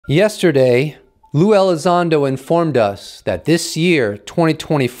Yesterday, Lue Elizondo informed us that this year,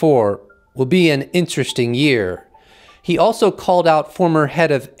 2024, will be an interesting year. He also called out former head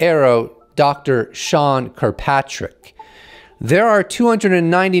of Aero, Dr. Sean Kirkpatrick. There are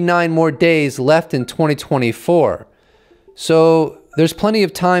 299 more days left in 2024, so there's plenty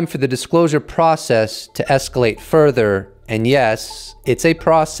of time for the disclosure process to escalate further, and yes, it's a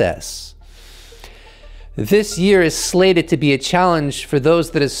process. This year is slated to be a challenge for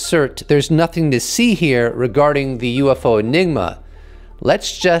those that assert there's nothing to see here regarding the UFO enigma.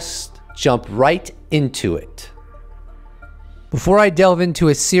 Let's just jump right into it. Before I delve into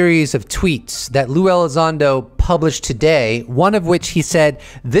a series of tweets that Lue Elizondo published today, one of which he said,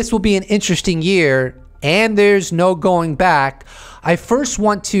 "This will be an interesting year and there's no going back," I first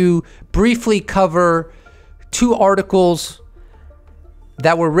want to briefly cover two articles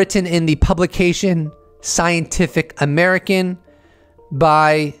that were written in the publication Scientific American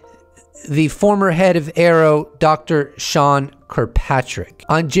by the former head of Aero, Dr. Sean Kirkpatrick.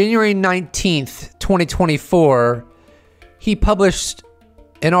 On January 19th, 2024, he published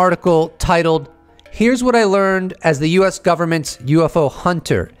an article titled, "Here's What I Learned as the U.S. Government's UFO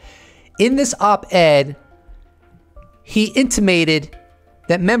Hunter." In this op-ed, he intimated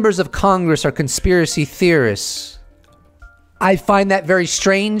that members of Congress are conspiracy theorists. I find that very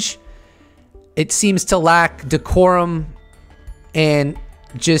strange. It seems to lack decorum and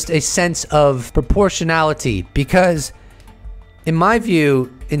just a sense of proportionality because, in my view,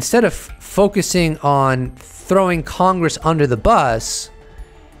 instead of focusing on throwing Congress under the bus,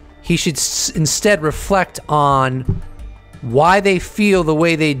 he should instead reflect on why they feel the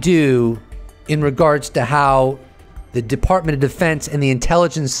way they do in regards to how the Department of Defense and the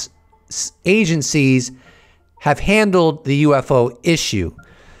intelligence agencies have handled the UFO issue.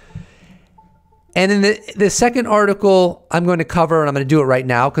 And in the second article I'm going to cover, and I'm going to do it right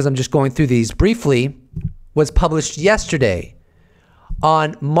now because I'm just going through these briefly, was published yesterday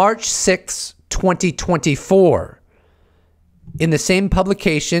on March 6, 2024, in the same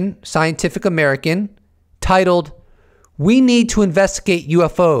publication, Scientific American, titled, "We Need to Investigate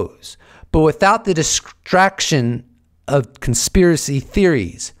UFOs, but without the distraction of conspiracy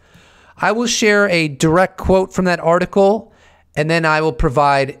theories." I will share a direct quote from that article, and then I will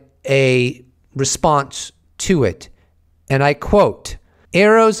provide a response to it. And I quote,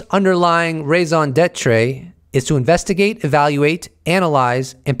 "Aero's underlying raison d'etre is to investigate, evaluate,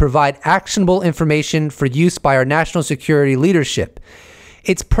 analyze, and provide actionable information for use by our national security leadership.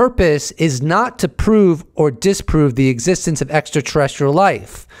 Its purpose is not to prove or disprove the existence of extraterrestrial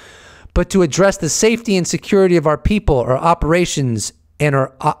life, but to address the safety and security of our people, our operations, and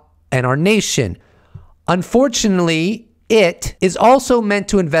our nation. Unfortunately, it is also meant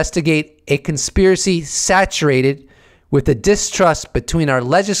to investigate a conspiracy saturated with the distrust between our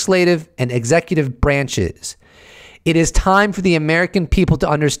legislative and executive branches. It is time for the American people to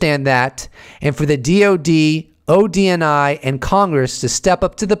understand that, and for the DOD, ODNI, and Congress to step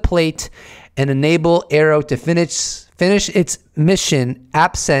up to the plate and enable Aero to finish its mission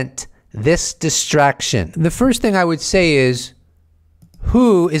absent this distraction." The first thing I would say is,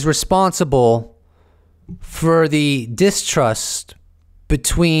 who is responsible for the distrust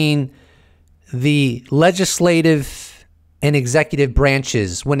between the legislative and executive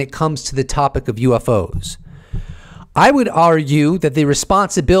branches when it comes to the topic of UFOs? I would argue that the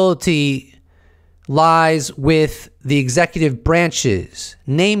responsibility lies with the executive branches,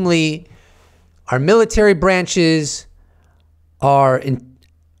 namely our military branches, our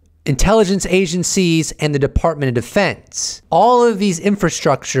intelligence agencies, and the Department of Defense. All of these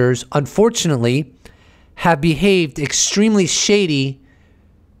infrastructures, unfortunately, have behaved extremely shady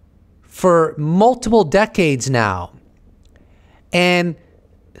for multiple decades now. And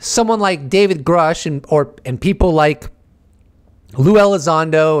someone like David Grush and people like Lue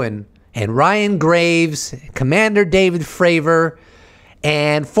Elizondo and Ryan Graves, Commander David Fravor,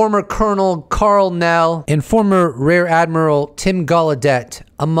 and former Colonel Carl Nell, and former Rear Admiral Tim Gallaudet,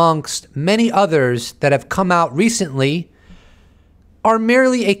 amongst many others that have come out recently, are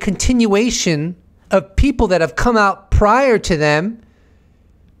merely a continuation of people that have come out prior to them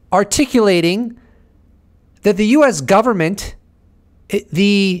articulating that the U.S. government,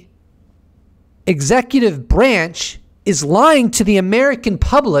 the executive branch, is lying to the American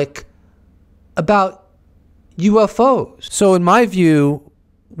public about UFOs. So in my view,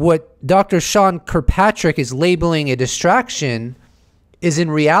 what Dr. Sean Kirkpatrick is labeling a distraction is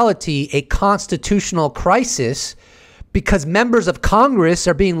in reality a constitutional crisis, because members of Congress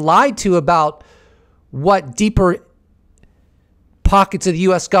are being lied to about what deeper pockets of the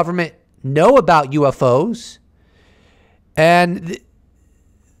U.S. government know about UFOs. And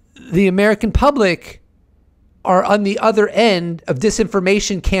the American public are on the other end of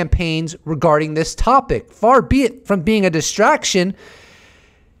disinformation campaigns regarding this topic. Far be it from being a distraction,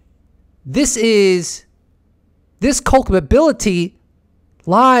 this culpability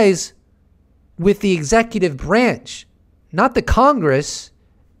lies with the executive branch, not the Congress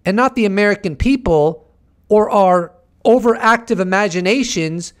and not the American people or our overactive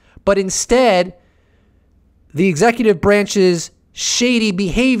imaginations, but instead the executive branch's shady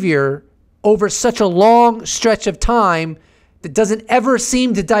behavior over such a long stretch of time that doesn't ever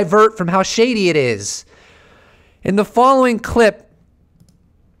seem to divert from how shady it is. In the following clip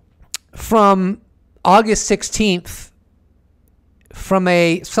from August 16th, from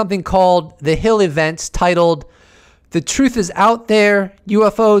something called The Hill Events, titled "The Truth is Out There,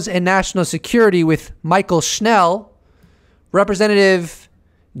 UFOs and National Security" with Michael Schnell, Representative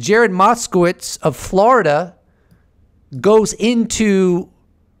Jared Moskowitz of Florida goes into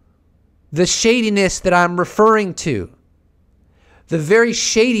the shadiness that I'm referring to. The very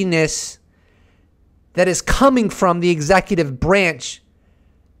shadiness that is coming from the executive branch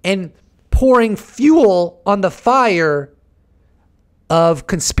and pouring fuel on the fire of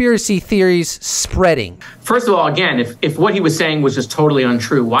conspiracy theories spreading. First of all, again, if what he was saying was just totally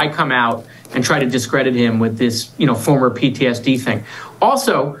untrue, why come out and try to discredit him with this, former PTSD thing?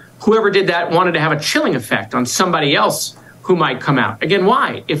 Also, whoever did that wanted to have a chilling effect on somebody else who might come out. Again,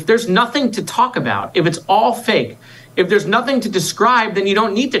 why? If there's nothing to talk about, if it's all fake, if there's nothing to describe, then you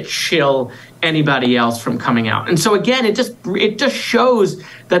don't need to chill anybody else from coming out. And so again, it just shows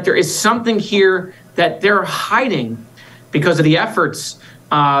that there is something here that they're hiding because of the efforts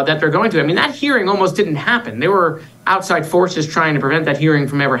that they're going to. I mean, that hearing almost didn't happen. There were outside forces trying to prevent that hearing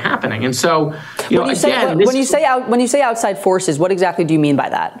from ever happening. And so, when you say outside forces, what exactly do you mean by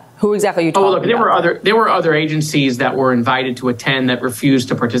that? Who exactly are you talking about? There were other agencies that were invited to attend that refused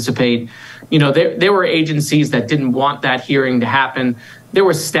to participate. There were agencies that didn't want that hearing to happen. There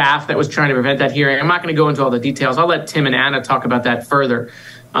was staff that was trying to prevent that hearing. I'm not going to go into all the details. I'll let Tim and Anna talk about that further.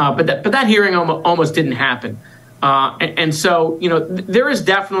 But that hearing almost didn't happen. And so, there is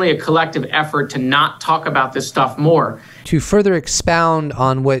definitely a collective effort to not talk about this stuff more. To further expound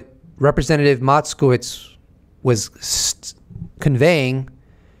on what Representative Moskowitz was conveying,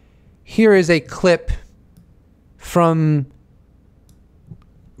 here is a clip from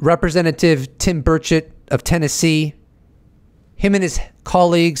Representative Tim Burchett of Tennessee. Him and his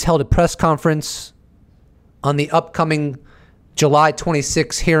colleagues held a press conference on the upcoming July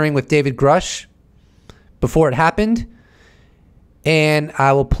 26th hearing with David Grush before it happened, and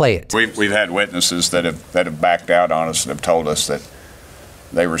I will play it. We've had witnesses that have backed out on us and have told us that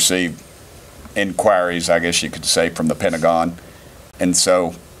they received inquiries, I guess you could say, from the Pentagon, and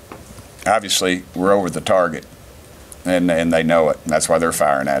so obviously we're over the target, and they know it, and that's why they're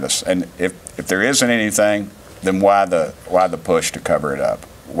firing at us. And if there isn't anything, then why the push to cover it up?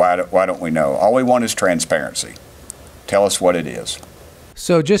 Why don't we know? All we want is transparency. Tell us what it is.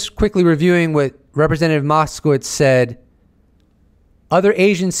 So just quickly reviewing what Representative Moskowitz said, other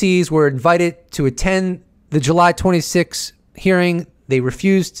agencies were invited to attend the July 26th hearing. They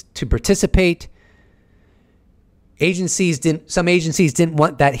refused to participate. Some agencies didn't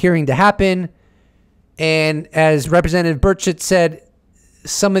want that hearing to happen. And as Representative Burchett said,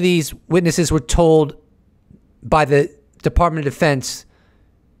 some of these witnesses were told by the Department of Defense,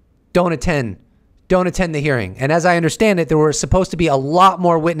 don't attend the hearing. And as I understand it, there were supposed to be a lot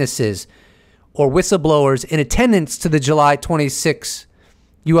more witnesses or whistleblowers in attendance to the July 26th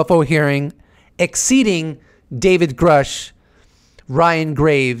UFO hearing, exceeding David Grush, Ryan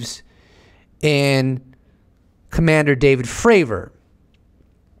Graves, and Commander David Fravor.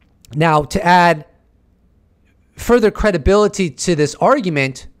 Now, to add further credibility to this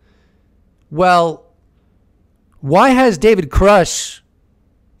argument, well, why has David Grush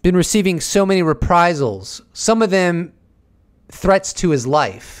been receiving so many reprisals, some of them threats to his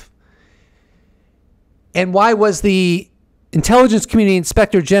life? And why was the Intelligence Community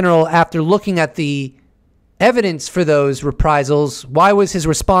Inspector General, after looking at the evidence for those reprisals, why was his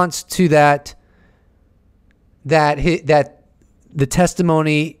response to that the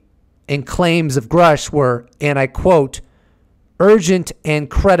testimony and claims of Grush were, and I quote, urgent and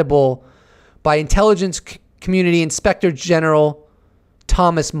credible by Intelligence Community Inspector General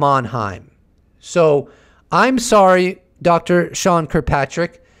Thomas Monheim? So I'm sorry, Dr. Sean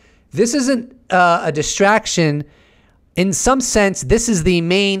Kirkpatrick. This isn't a distraction. In some sense, this is the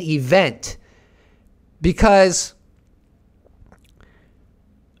main event, because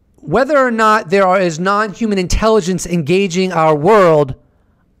whether or not there is non-human intelligence engaging our world,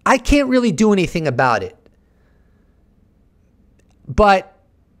 I can't really do anything about it. But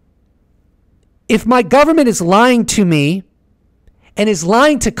if my government is lying to me and is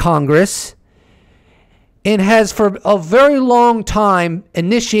lying to Congress and has for a very long time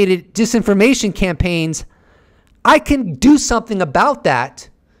initiated disinformation campaigns, I can do something about that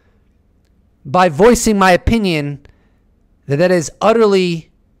by voicing my opinion that that is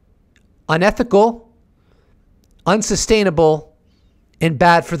utterly unethical, unsustainable, and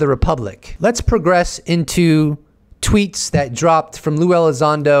bad for the Republic. Let's progress into tweets that dropped from Lue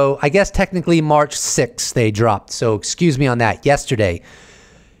Elizondo. I guess technically March 6th they dropped, so excuse me on that, yesterday.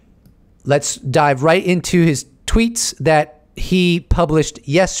 Let's dive right into his tweets that he published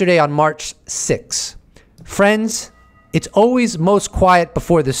yesterday on March 6th. Friends, it's always most quiet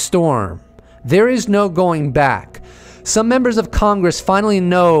before the storm. There is no going back. Some members of Congress finally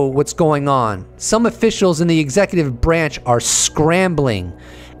know what's going on. Some officials in the executive branch are scrambling.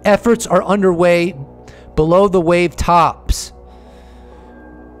 Efforts are underway below the wave tops,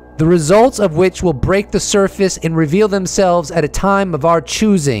 the results of which will break the surface and reveal themselves at a time of our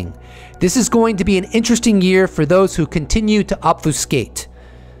choosing. This is going to be an interesting year for those who continue to obfuscate.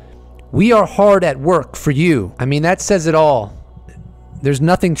 We are hard at work for you. I mean, that says it all. There's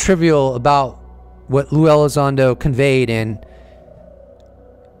nothing trivial about what Lue Elizondo conveyed, and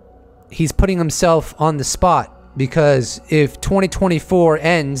he's putting himself on the spot, because if 2024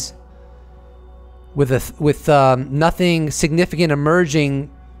 ends with nothing significant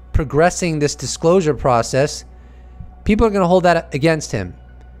emerging, progressing this disclosure process, people are going to hold that against him.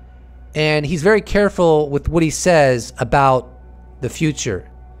 And he's very careful with what he says about the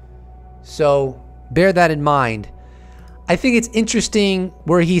future. So bear that in mind. I think it's interesting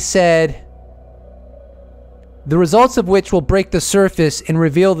where he said, the results of which will break the surface and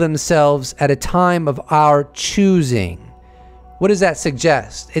reveal themselves at a time of our choosing. What does that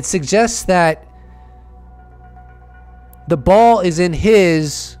suggest? It suggests that the ball is in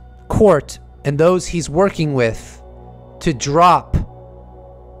his court and those he's working with to drop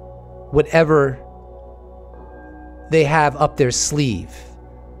whatever they have up their sleeve.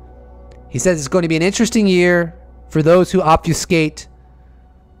 He says it's going to be an interesting year for those who obfuscate,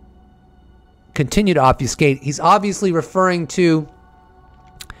 continue to obfuscate. He's obviously referring to,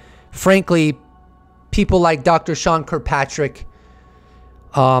 frankly, people like Dr. Sean Kirkpatrick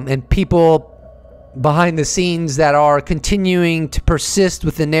and people behind the scenes that are continuing to persist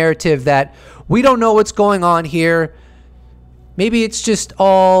with the narrative that we don't know what's going on here. Maybe it's just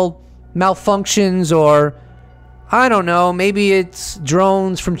all malfunctions, or I don't know, maybe it's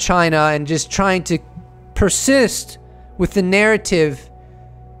drones from China, and just trying to persist with the narrative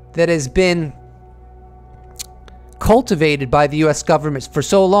that has been cultivated by the US government for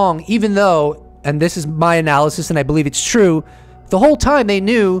so long, even though, and this is my analysis and I believe it's true, the whole time they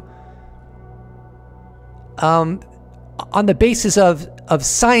knew on the basis of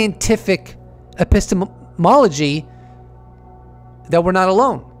scientific epistemology that we're not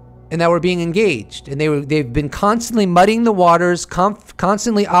alone and that we're being engaged, and they've been constantly muddying the waters,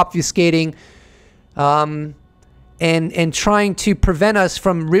 constantly obfuscating, and trying to prevent us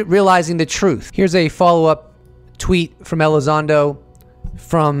from realizing the truth. Here's a follow-up tweet from Elizondo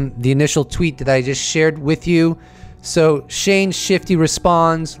from the initial tweet that I just shared with you. So Shane Shifty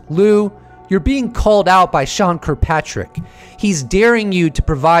responds, Lou, you're being called out by Sean Kirkpatrick. He's daring you to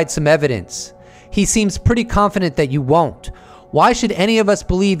provide some evidence. He seems pretty confident that you won't. Why should any of us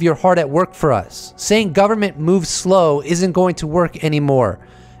believe you're hard at work for us? Saying government moves slow isn't going to work anymore.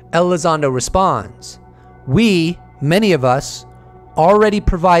 Elizondo responds, we, many of us, already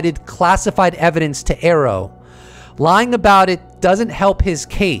provided classified evidence to Arrow. Lying about it doesn't help his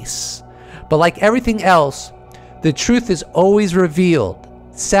case. But like everything else, the truth is always revealed.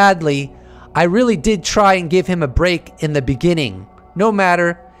 Sadly, I really did try and give him a break in the beginning. No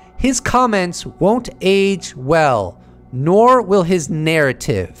matter, his comments won't age well, nor will his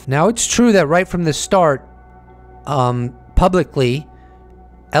narrative. Now, it's true that right from the start, publicly,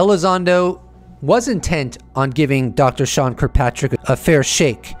 Elizondo was intent on giving Dr. Sean Kirkpatrick a fair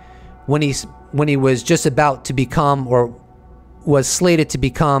shake when he was just about to become, or was slated to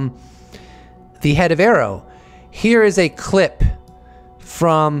become, the head of Arrow. Here is a clip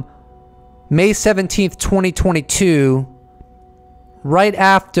from May 17th, 2022, right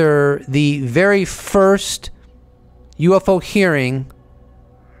after the very first UFO hearing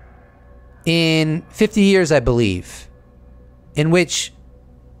in 50 years, I believe, in which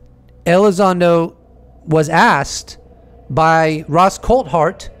Elizondo was asked by Ross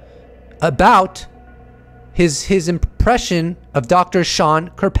Coulthart about his impression of Dr. Sean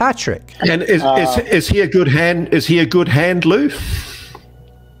Kirkpatrick. And is he a good hand? Is he a good hand, Lou?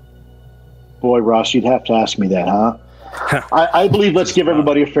 Boy, Ross, you'd have to ask me that, huh? I believe let's give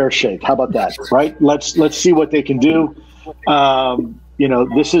everybody a fair shake. How about that, right? Let's see what they can do. You know,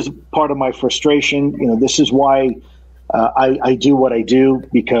 this is part of my frustration. You know, this is why I do what I do,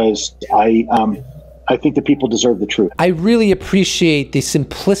 because I think the people deserve the truth. I really appreciate the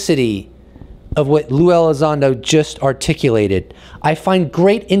simplicity of what Lue Elizondo just articulated. I find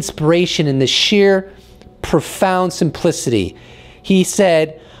great inspiration in the sheer, profound simplicity. He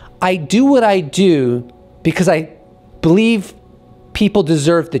said, I do what I do because I believe people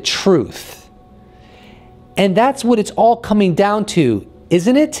deserve the truth. And that's what it's all coming down to,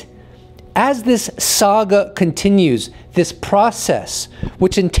 isn't it? As this saga continues, this process,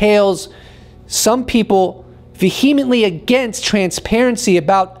 which entails some people vehemently against transparency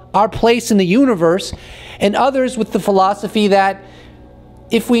about our place in the universe, and others with the philosophy that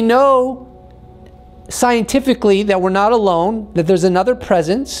if we know scientifically that we're not alone, that there's another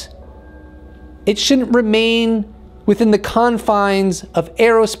presence, it shouldn't remain within the confines of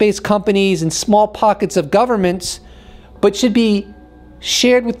aerospace companies and small pockets of governments, but should be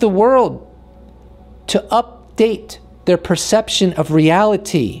shared with the world to update their perception of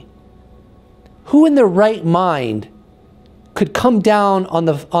reality. Who in their right mind could come down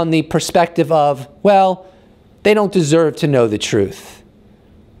on the perspective of, well, they don't deserve to know the truth?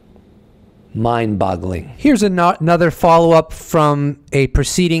 Mind-boggling. Here's another follow-up from a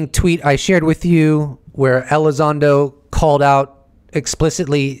preceding tweet I shared with you where Elizondo called out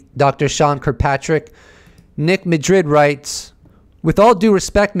explicitly Dr. Sean Kirkpatrick. Nick Madrid writes, with all due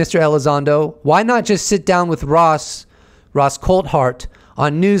respect, Mr. Elizondo, why not just sit down with Ross Coulthart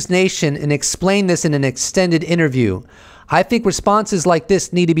on News Nation and explain this in an extended interview? I think responses like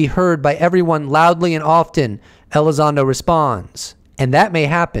this need to be heard by everyone loudly and often, Elizondo responds. And that may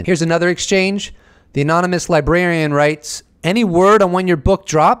happen. Here's another exchange. The anonymous librarian writes, any word on when your book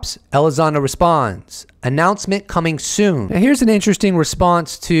drops? Elizondo responds, announcement coming soon. Now here's an interesting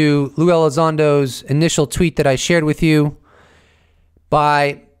response to Lue Elizondo's initial tweet that I shared with you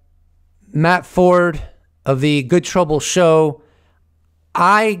by Matt Ford of the Good Trouble Show.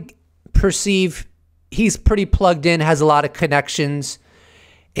 I perceive he's pretty plugged in, has a lot of connections.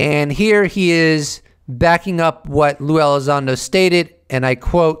 And here he is backing up what Lue Elizondo stated, and I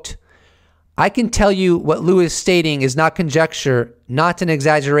quote, I can tell you what Lue is stating is not conjecture, not an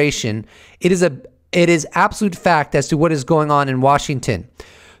exaggeration. It is absolute fact as to what is going on in Washington.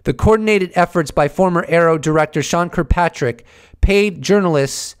 The coordinated efforts by former Aero director Sean Kirkpatrick, paid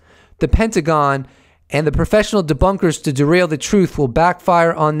journalists, the Pentagon, and the professional debunkers to derail the truth will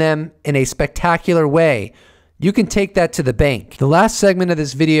backfire on them in a spectacular way. You can take that to the bank. The last segment of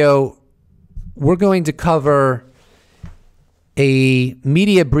this video, we're going to cover a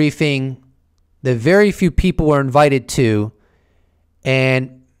media briefing that very few people were invited to,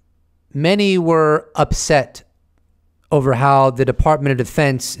 and many were upset over how the Department of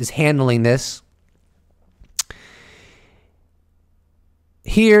Defense is handling this.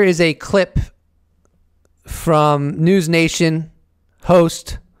 Here is a clip from News Nation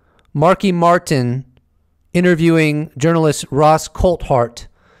host Marky Martin interviewing journalist Ross Coulthart,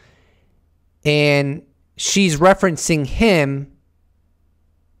 and she's referencing him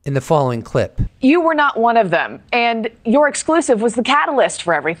in the following clip. You were not one of them, and your exclusive was the catalyst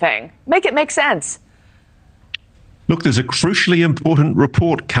for everything. Make it make sense. Look, there's a crucially important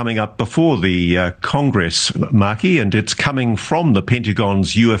report coming up before the Congress, Marky, and it's coming from the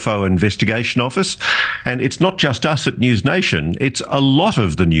Pentagon's UFO Investigation Office. And it's not just us at News Nation. It's a lot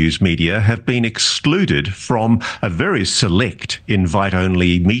of the news media have been excluded from a very select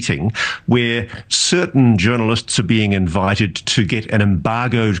invite-only meeting where certain journalists are being invited to get an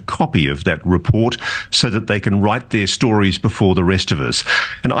embargoed copy of that report so that they can write their stories before the rest of us.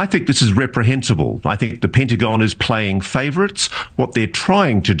 And I think this is reprehensible. I think the Pentagon is playing favorites. What they're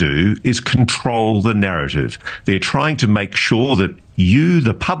trying to do is control the narrative. They're trying to make sure that you,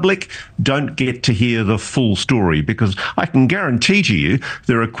 the public, don't get to hear the full story, because I can guarantee to you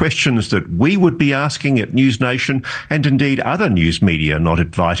there are questions that we would be asking at News Nation, and indeed other news media not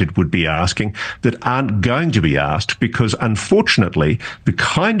invited would be asking, that aren't going to be asked, because unfortunately the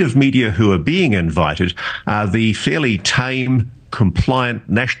kind of media who are being invited are the fairly tame, compliant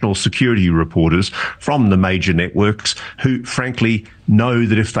national security reporters from the major networks who frankly know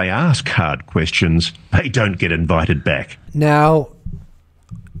that if they ask hard questions, they don't get invited back. Now,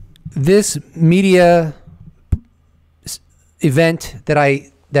 this media event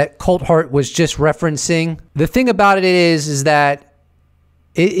that Coulthart was just referencing, the thing about it is that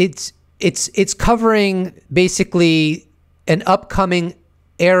it's covering basically an upcoming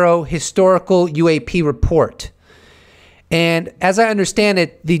Aero historical UAP report. And as I understand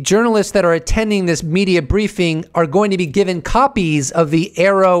it, the journalists that are attending this media briefing are going to be given copies of the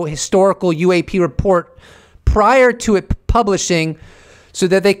AARO historical UAP report prior to it publishing so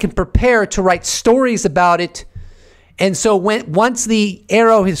that they can prepare to write stories about it. And so once the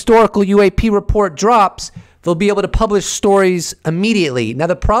AARO historical UAP report drops, they'll be able to publish stories immediately. Now,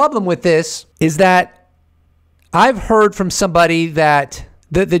 the problem with this is that I've heard from somebody that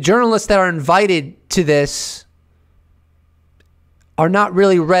the journalists that are invited to this are not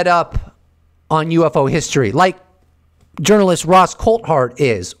really read up on UFO history, like journalist Ross Coulthart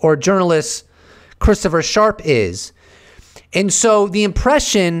is, or journalist Christopher Sharp is. And so the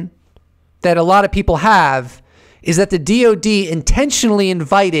impression that a lot of people have is that the DOD intentionally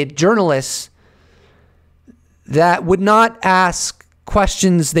invited journalists that would not ask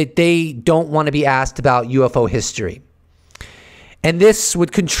questions that they don't want to be asked about UFO history. And this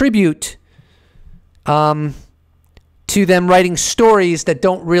would contribute to them writing stories that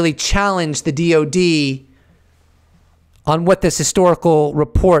don't really challenge the DOD on what this historical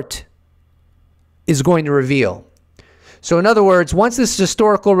report is going to reveal. So in other words, once this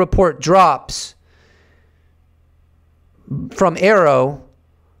historical report drops from AARO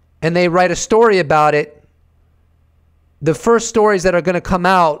and they write a story about it, the first stories that are going to come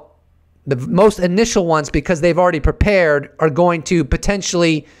out, the most initial ones, because they've already prepared, are going to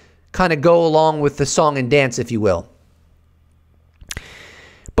potentially kind of go along with the song and dance, if you will.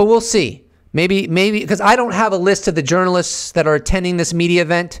 But we'll see. Maybe, because I don't have a list of the journalists that are attending this media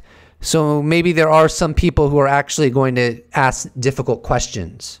event, so maybe there are some people who are actually going to ask difficult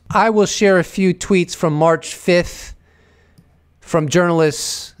questions. I will share a few tweets from March 5th from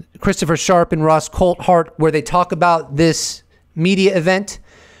journalists Christopher Sharp and Ross Coulthart, where they talk about this media event,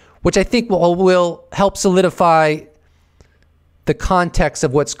 which I think will help solidify the context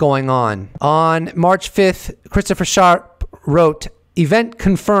of what's going on. On March 5th, Christopher Sharp wrote, "Event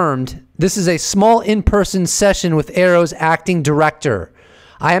confirmed. This is a small in-person session with AARO's acting director.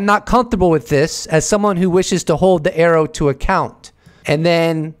 I am not comfortable with this as someone who wishes to hold the AARO to account." And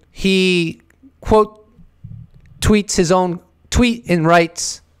then he quote tweets his own tweet and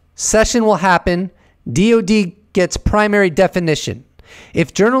writes, "Session will happen. DOD gets primary definition.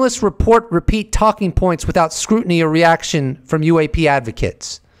 If journalists report repeat talking points without scrutiny or reaction from UAP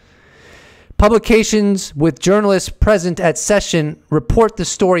advocates. Publications with journalists present at session report the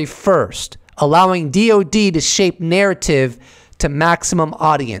story first, allowing DOD to shape narrative to maximum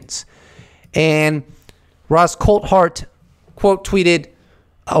audience." And Ross Coulthart quote tweeted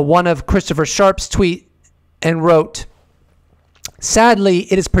one of Christopher Sharp's tweet and wrote,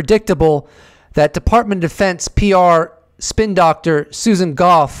 "Sadly, it is predictable that Department of Defense PR spin doctor Susan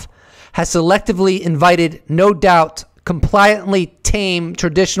Goff has selectively invited, no doubt, compliantly tame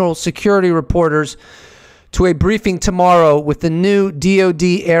traditional security reporters to a briefing tomorrow with the new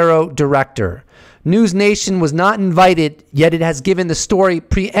DOD AARO director. News Nation was not invited, yet it has given the story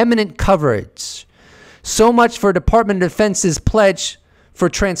preeminent coverage. So much for Department of Defense's pledge for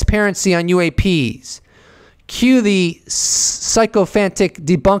transparency on UAPs. Cue the sycophantic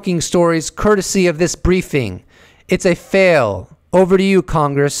debunking stories courtesy of this briefing. It's a fail. Over to you,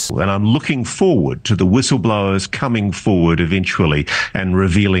 Congress." And I'm looking forward to the whistleblowers coming forward eventually and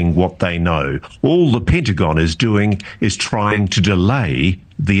revealing what they know. All the Pentagon is doing is trying to delay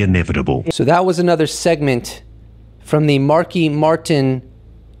the inevitable. So that was another segment from the Marky Martin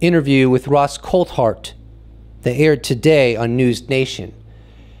interview with Ross Coulthart that aired today on News Nation.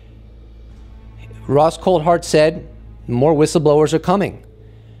 Ross Coulthart said more whistleblowers are coming,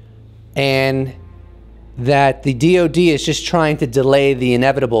 and that the DOD is just trying to delay the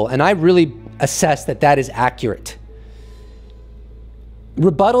inevitable. And I really assess that that is accurate.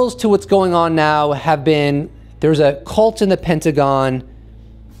 Rebuttals to what's going on now have been, there's a cult in the Pentagon.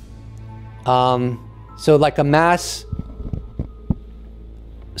 So like a mass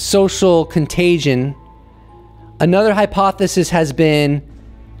social contagion. Another hypothesis has been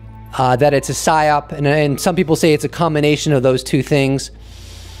that it's a psyop, and some people say it's a combination of those two things.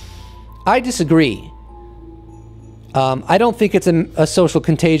 I disagree. I don't think it's a social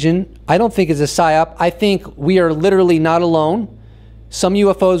contagion. I don't think it's a psyop. I think we are literally not alone. Some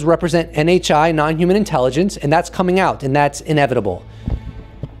UFOs represent NHI, non-human intelligence, and that's coming out, and that's inevitable.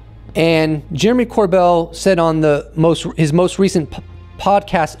 And Jeremy Corbell said on his most recent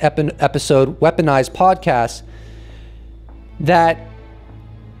podcast episode, Weaponized Podcast, that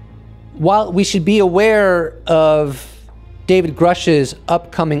while we should be aware of David Grush's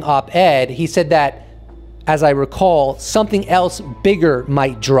upcoming op-ed, he said that, as I recall, something else bigger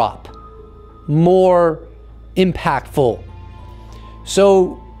might drop, more impactful.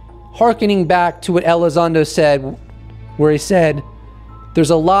 So, hearkening back to what Elizondo said where he said,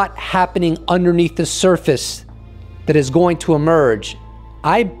 there's a lot happening underneath the surface that is going to emerge.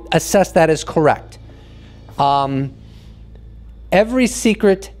 I assess that as correct. Every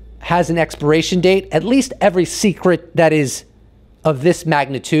secret has an expiration date, at least every secret that is of this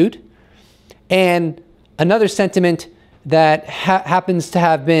magnitude. And another sentiment that happens to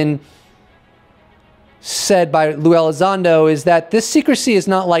have been said by Lue Elizondo is that this secrecy is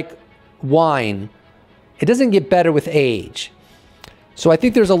not like wine. It doesn't get better with age. So I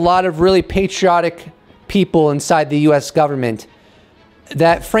think there's a lot of really patriotic people inside the US government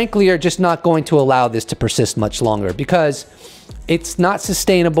that frankly are just not going to allow this to persist much longer, because it's not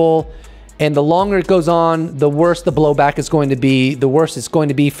sustainable. And the longer it goes on, the worse the blowback is going to be, the worse it's going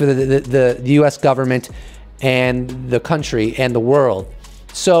to be for the US government and the country and the world.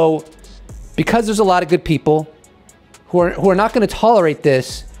 So because there's a lot of good people who are not going to tolerate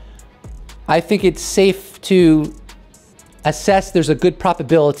this, I think it's safe to assess there's a good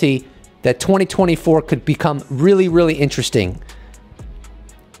probability that 2024 could become really, really interesting.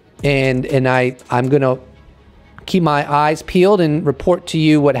 And I'm going to keep my eyes peeled and report to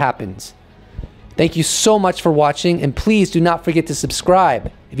you what happens. Thank you so much for watching, and please do not forget to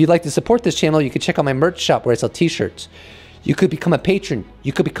subscribe. If you'd like to support this channel, you can check out my merch shop where I sell t-shirts. You could become a patron.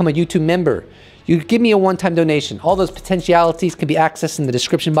 You could become a YouTube member. You could give me a one-time donation. All those potentialities can be accessed in the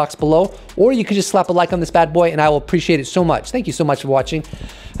description box below, or you could just slap a like on this bad boy, and I will appreciate it so much. Thank you so much for watching,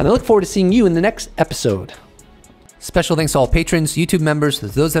 and I look forward to seeing you in the next episode. Special thanks to all patrons, YouTube members,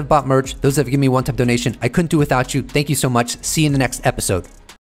 those that have bought merch, those that have given me a one-time donation. I couldn't do without you. Thank you so much. See you in the next episode.